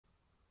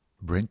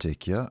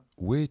BrenTech here,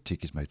 where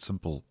tech is made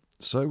simple.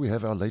 So we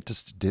have our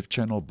latest dev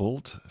channel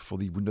build for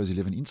the Windows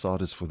 11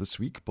 insiders for this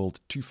week, build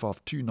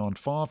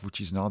 25295, which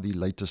is now the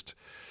latest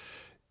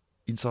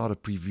insider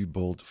preview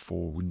build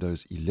for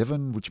Windows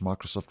 11, which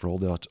Microsoft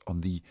rolled out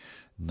on the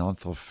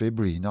 9th of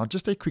February. Now,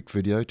 just a quick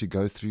video to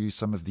go through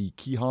some of the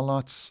key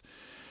highlights,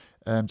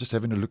 just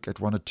having a look at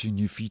one or two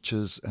new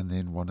features and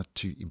then one or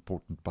two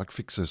important bug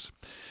fixes.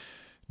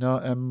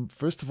 Now,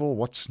 first of all,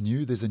 what's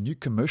new? There's a new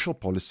commercial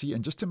policy,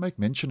 and just to make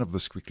mention of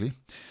this quickly,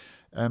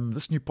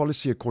 this new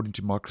policy, according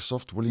to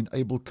Microsoft, will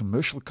enable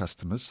commercial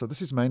customers. So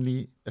this is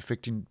mainly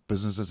affecting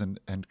businesses and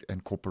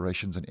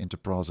corporations and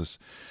enterprises.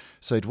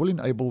 So it will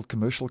enable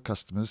commercial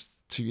customers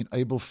to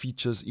enable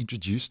features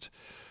introduced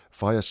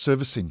via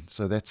servicing.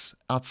 So that's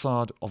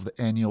outside of the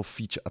annual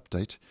feature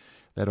update,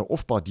 that are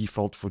off by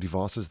default for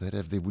devices that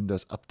have their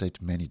Windows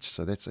Update managed.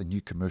 So that's a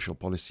new commercial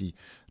policy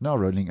now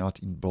rolling out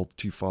in build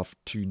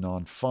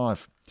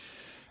 25295.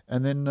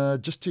 And then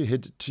just to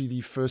head to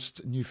the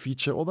first new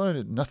feature,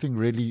 although nothing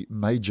really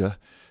major,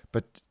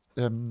 but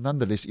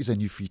nonetheless is a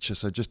new feature.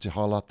 So just to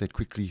highlight that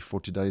quickly for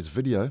today's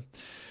video.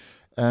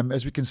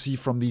 As we can see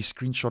from the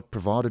screenshot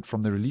provided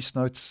from the release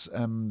notes,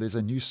 there's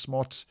a new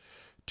smart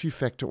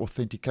two-factor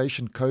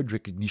authentication code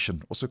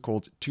recognition, also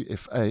called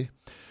 2FA,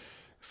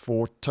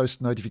 for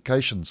toast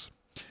notifications.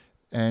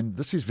 And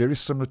this is very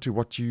similar to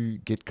what you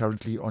get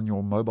currently on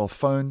your mobile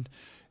phone,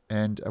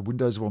 and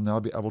Windows will now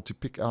be able to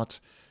pick out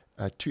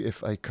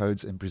 2FA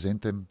codes and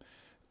present them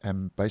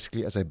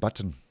basically as a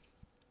button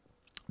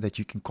that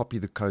you can copy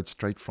the code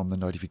straight from the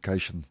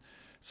notification.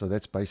 So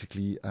that's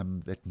basically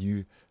that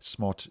new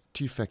smart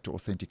two-factor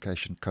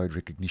authentication code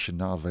recognition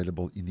now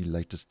available in the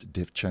latest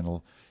dev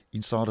channel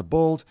insider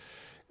build.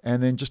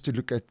 And then just to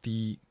look at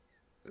the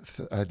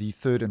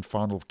third and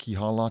final key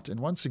highlight, and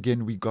once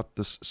again we got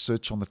this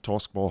search on the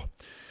taskbar,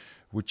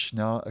 which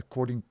now,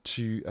 according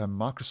to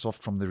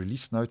Microsoft from the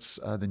release notes,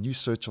 the new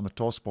search on the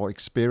taskbar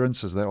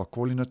experience, as they are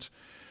calling it,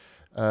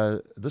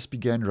 this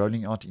began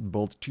rolling out in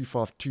build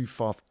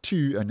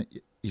 25252 and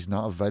is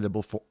now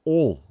available for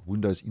all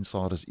Windows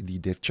insiders in the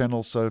dev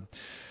channel. So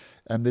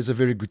there's a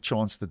very good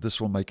chance that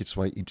this will make its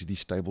way into the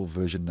stable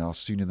version now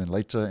sooner than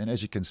later. And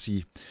as you can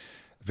see,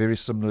 very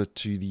similar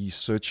to the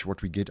search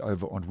what we get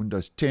over on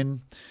Windows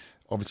 10.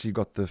 Obviously, you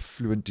got the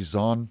fluent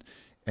design,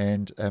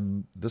 and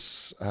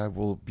this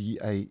will be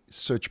a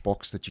search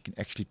box that you can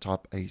actually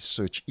type a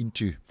search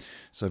into.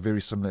 So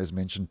very similar, as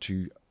mentioned,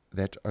 to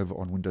that over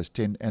on Windows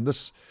 10. And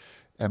this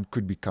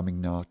could be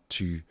coming now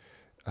to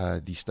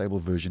the stable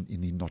version in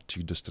the not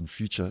too distant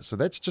future. So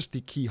that's just the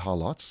key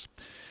highlights.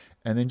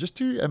 And then just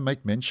to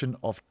make mention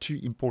of two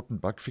important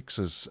bug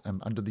fixes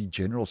under the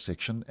general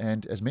section.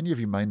 And as many of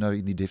you may know,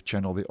 in the dev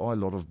channel, there are a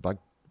lot of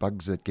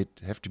bugs that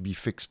have to be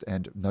fixed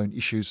and known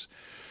issues,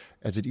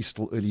 as it is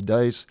still early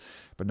days.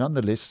 But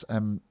nonetheless,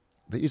 there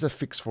is a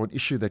fix for an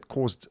issue that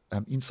caused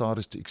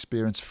insiders to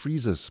experience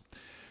freezes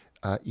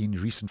in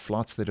recent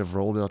flights that have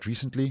rolled out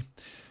recently.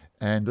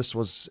 And this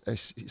was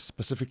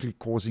specifically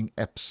causing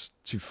apps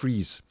to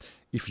freeze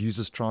if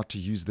users try to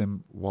use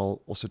them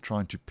while also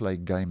trying to play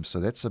games. So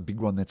that's a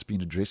big one that's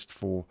been addressed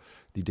for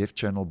the dev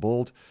channel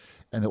build.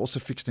 And they also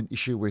fixed an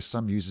issue where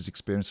some users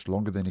experienced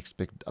longer than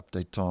expected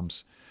update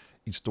times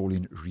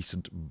installing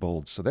recent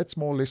builds. So that's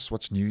more or less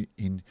what's new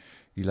in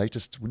the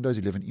latest Windows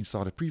 11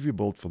 Insider Preview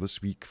build for this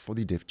week for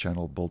the dev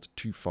channel build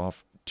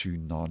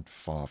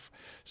 25295.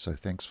 So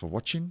thanks for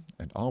watching,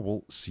 and I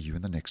will see you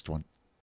in the next one.